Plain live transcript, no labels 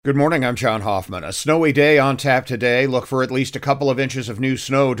Good morning, I'm John Hoffman. A snowy day on tap today. Look for at least a couple of inches of new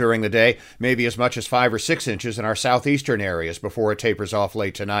snow during the day, maybe as much as 5 or 6 inches in our southeastern areas before it tapers off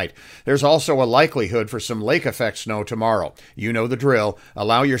late tonight. There's also a likelihood for some lake effect snow tomorrow. You know the drill.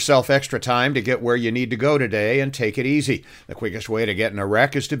 Allow yourself extra time to get where you need to go today and take it easy. The quickest way to get in a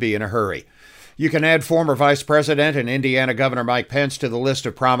wreck is to be in a hurry. You can add former Vice President and Indiana Governor Mike Pence to the list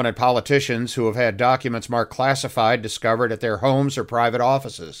of prominent politicians who have had documents marked classified discovered at their homes or private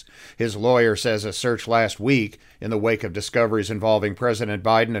offices. His lawyer says a search last week, in the wake of discoveries involving President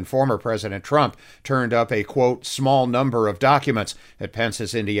Biden and former President Trump, turned up a, quote, small number of documents at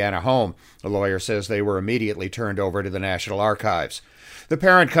Pence's Indiana home. The lawyer says they were immediately turned over to the National Archives. The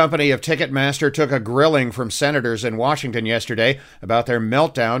parent company of Ticketmaster took a grilling from senators in Washington yesterday about their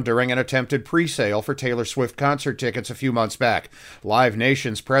meltdown during an attempted pre-sale for Taylor Swift concert tickets a few months back. Live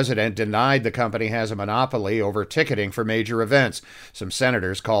Nation's president denied the company has a monopoly over ticketing for major events. Some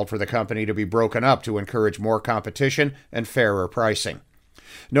senators called for the company to be broken up to encourage more competition and fairer pricing.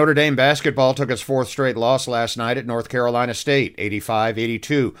 Notre Dame basketball took its fourth straight loss last night at North Carolina State,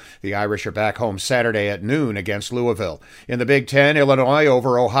 85-82. The Irish are back home Saturday at noon against Louisville. In the Big Ten, Illinois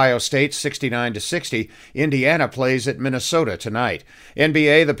over Ohio State, 69-60. Indiana plays at Minnesota tonight.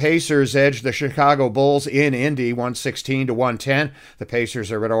 NBA, the Pacers edged the Chicago Bulls in Indy, 116-110. The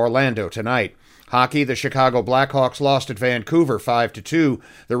Pacers are at Orlando tonight. Hockey, the Chicago Blackhawks lost at Vancouver 5-2.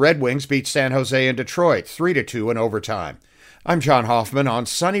 The Red Wings beat San Jose and Detroit 3-2 in overtime. I'm John Hoffman on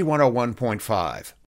Sunny 101.5.